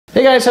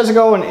Hey guys, how's it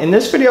going? In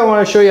this video I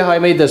want to show you how I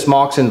made this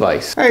Moxon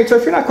vise. Alright, so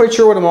if you're not quite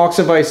sure what a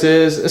Moxon vise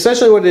is,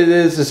 essentially what it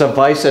is a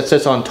vise that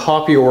sits on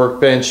top of your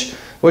workbench,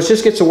 which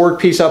just gets the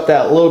workpiece up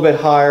that little bit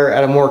higher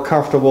at a more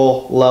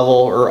comfortable level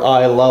or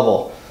eye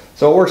level.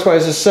 So it works by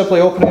just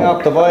simply opening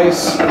up the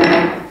vise,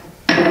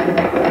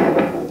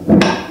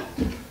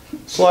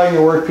 sliding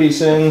your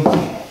workpiece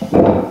in,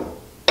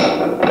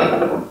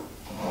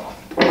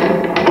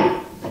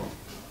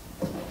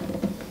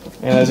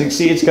 and as you can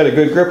see, it's got a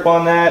good grip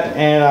on that,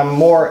 and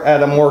I'm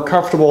at a more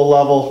comfortable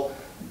level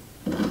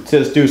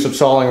to do some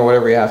sawing or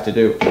whatever you have to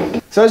do.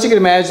 So as you can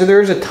imagine,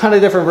 there's a ton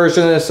of different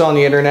versions of this on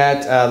the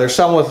internet. There's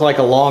some with like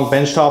a long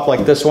bench top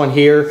like this one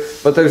here,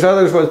 but there's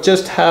others with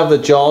just have the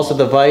jaws of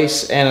the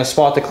vise and a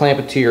spot to clamp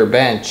it to your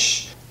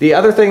bench. The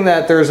other thing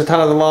that there's a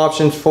ton of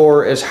options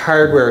for is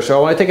hardware. So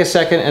I want to take a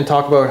second and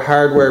talk about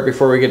hardware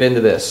before we get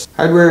into this.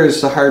 Hardware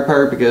is the hard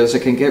part because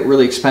it can get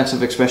really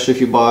expensive, especially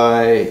if you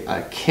buy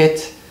a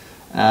kit.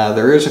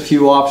 There is a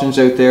few options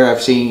out there.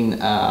 I've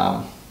seen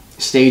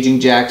staging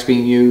jacks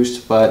being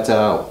used, but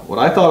what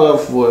I thought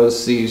of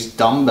was these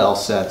dumbbell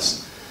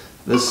sets.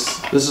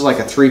 This is like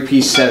a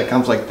three-piece set. It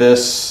comes like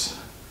this,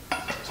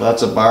 so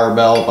that's a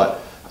barbell,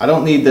 but I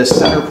don't need this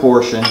center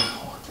portion.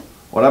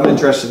 What I'm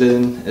interested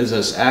in is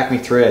this Acme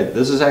thread.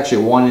 This is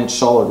actually a 1-inch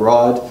solid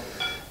rod,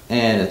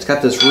 and it's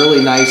got this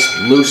really nice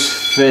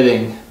loose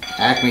fitting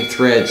Acme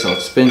thread, so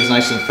it spins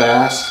nice and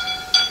fast.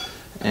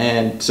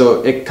 And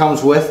so it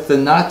comes with the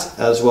nut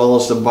as well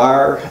as the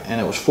bar, and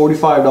it was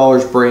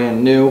 $45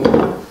 brand new.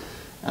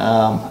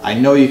 I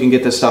know you can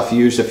get this stuff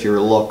used if you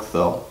look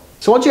though.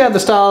 So once you have the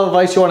style of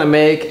vise you want to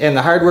make and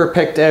the hardware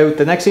picked out,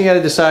 the next thing you got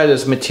to decide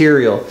is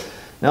material.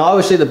 Now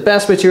obviously the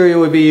best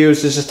material would be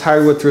used is just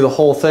hardwood through the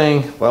whole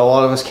thing, but a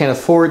lot of us can't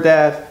afford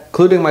that,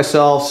 including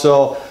myself,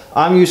 so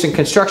I'm using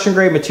construction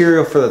grade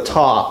material for the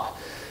top.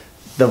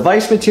 The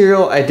vise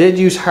material, I did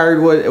use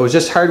hardwood. It was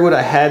just hardwood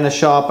I had in the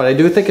shop, but I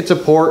do think it's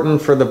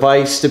important for the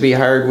vise to be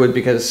hardwood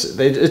because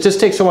it just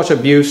takes so much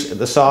abuse.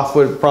 The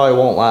softwood probably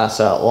won't last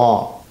that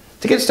long.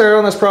 To get started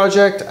on this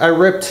project, I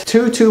ripped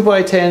two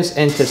 2x10s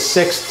into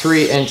 6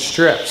 3-inch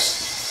strips.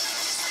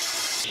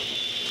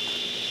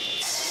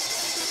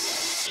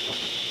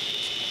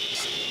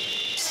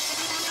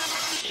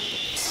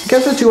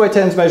 Because the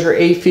 2x10s measure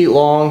 8 feet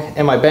long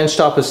and my bench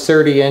top is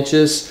 30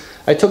 inches,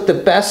 I took the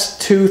best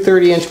two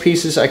 30-inch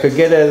pieces I could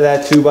get out of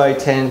that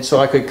 2x10 so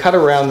I could cut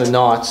around the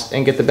knots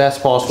and get the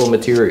best possible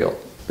material.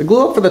 The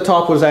glue up for the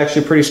top was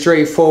actually pretty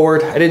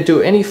straightforward. I didn't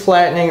do any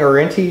flattening or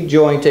any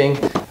jointing.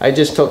 I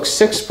just took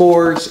 6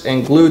 boards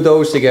and glued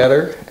those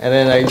together, and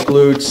then I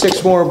glued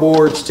 6 more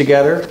boards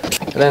together,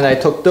 and then I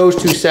took those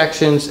 2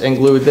 sections and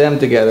glued them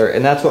together,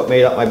 and that's what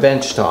made up my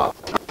bench top.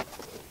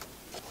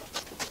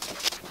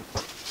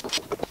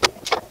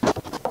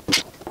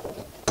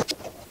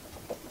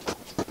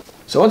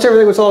 So once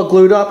everything was all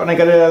glued up and I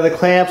got it out of the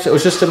clamps, it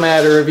was just a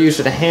matter of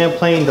using a hand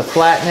plane to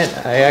flatten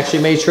it. I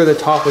actually made sure the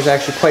top was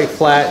actually quite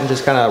flat and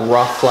just kind of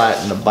rough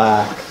flat in the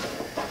back.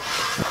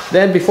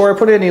 Then before I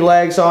put any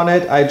legs on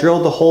it, I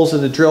drilled the holes in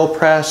the drill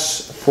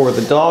press for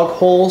the dog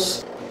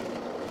holes.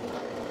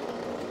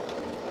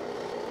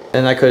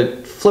 And I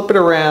could flip it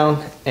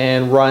around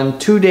and run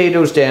 2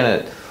 dados down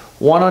it.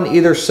 One on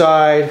either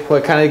side,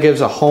 what kind of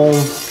gives a home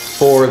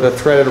for the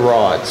threaded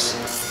rods.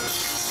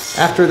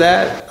 After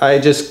that, I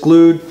just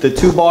glued the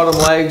 2 bottom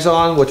legs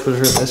on, which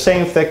was the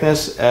same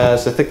thickness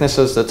as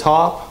the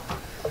top.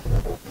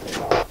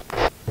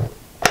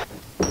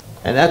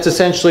 And that's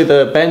essentially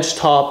the bench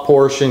top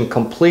portion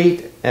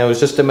complete, and it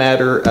was just a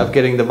matter of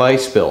getting the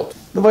vise built.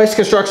 The vise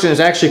construction is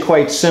actually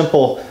quite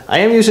simple. I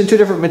am using 2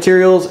 different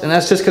materials, and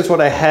that's just because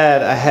what I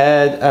had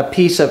a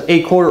piece of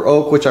 8/4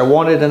 oak, which I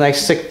wanted a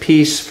nice thick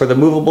piece for the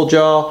movable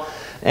jaw,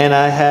 and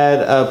I had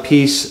a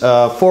piece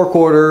of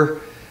 4/4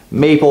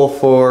 maple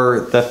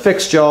for the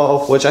fixed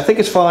jaw, which I think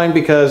is fine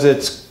because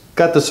it's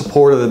got the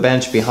support of the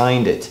bench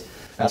behind it.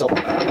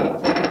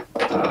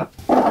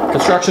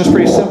 Construction is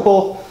pretty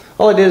simple.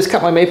 All I did is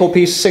cut my maple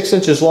piece 6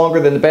 inches longer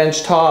than the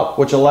bench top,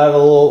 which allowed a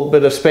little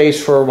bit of space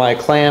for my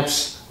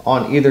clamps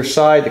on either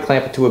side to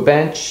clamp it to a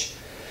bench.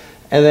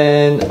 And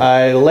then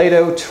I laid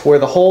out where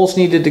the holes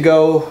needed to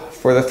go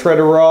for the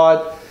threaded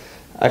rod.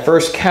 I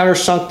first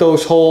countersunk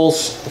those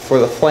holes for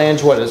the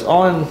flange what is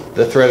on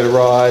the threaded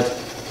rod,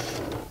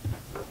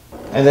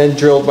 and then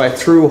drilled my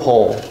through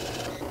hole.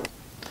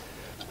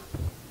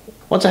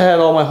 Once I had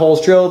all my holes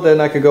drilled, then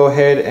I could go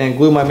ahead and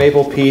glue my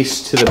maple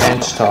piece to the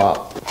bench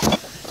top.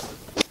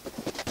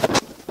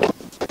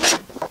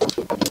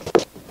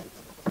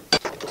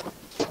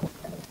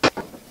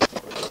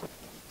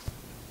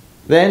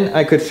 Then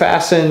I could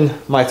fasten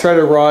my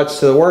threaded rods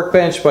to the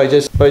workbench by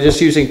just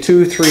using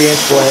 2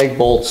 3-inch lag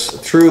bolts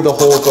through the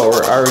holes that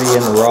were already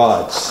in the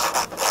rods.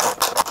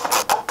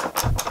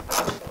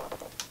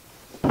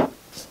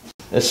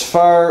 As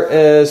far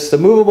as the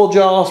movable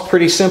jaw, it's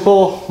pretty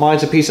simple.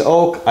 Mine's a piece of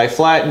oak. I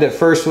flattened it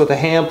first with a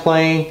hand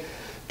plane,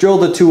 drilled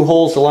the 2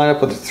 holes to line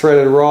up with the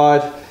threaded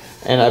rod,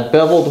 and I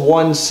beveled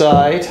one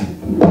side,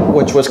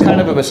 which was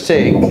kind of a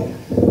mistake.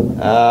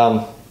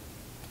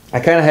 I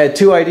kind of had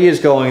two ideas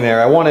going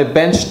there. I wanted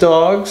bench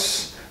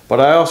dogs, but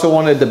I also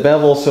wanted the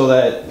bevel so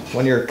that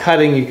when you're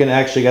cutting you can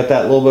actually get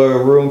that little bit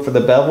of room for the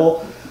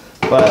bevel.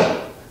 But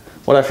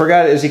what I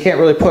forgot is you can't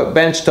really put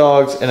bench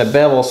dogs in a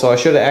bevel, so I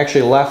should have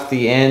actually left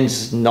the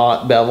ends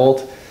not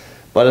beveled.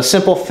 But a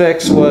simple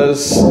fix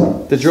was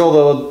to drill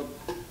the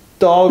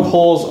dog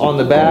holes on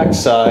the back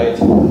side.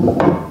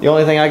 The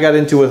only thing I got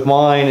into with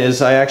mine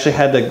is I actually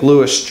had to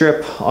glue a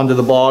strip onto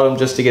the bottom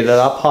just to get it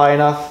up high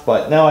enough,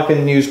 but now I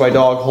can use my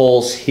dog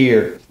holes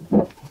here.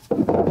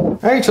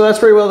 Alright, so that's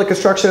pretty well the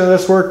construction of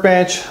this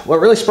workbench. What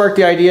really sparked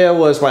the idea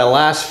was my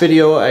last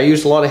video. I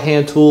used a lot of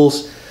hand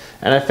tools,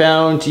 and I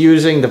found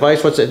using the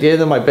vise what's at the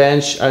end of my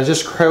bench, I was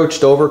just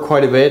crouched over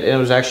quite a bit, and it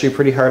was actually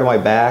pretty hard on my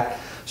back.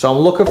 So I'm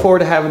looking forward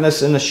to having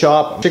this in the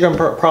shop. I'm going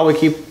to probably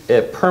keep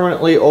it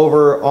permanently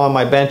over on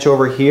my bench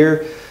over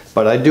here,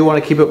 but I do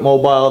want to keep it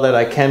mobile that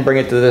I can bring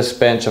it to this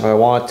bench if I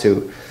want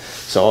to.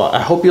 So I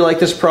hope you like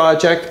this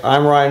project.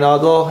 I'm Ryan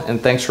Oglow,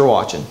 and thanks for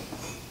watching.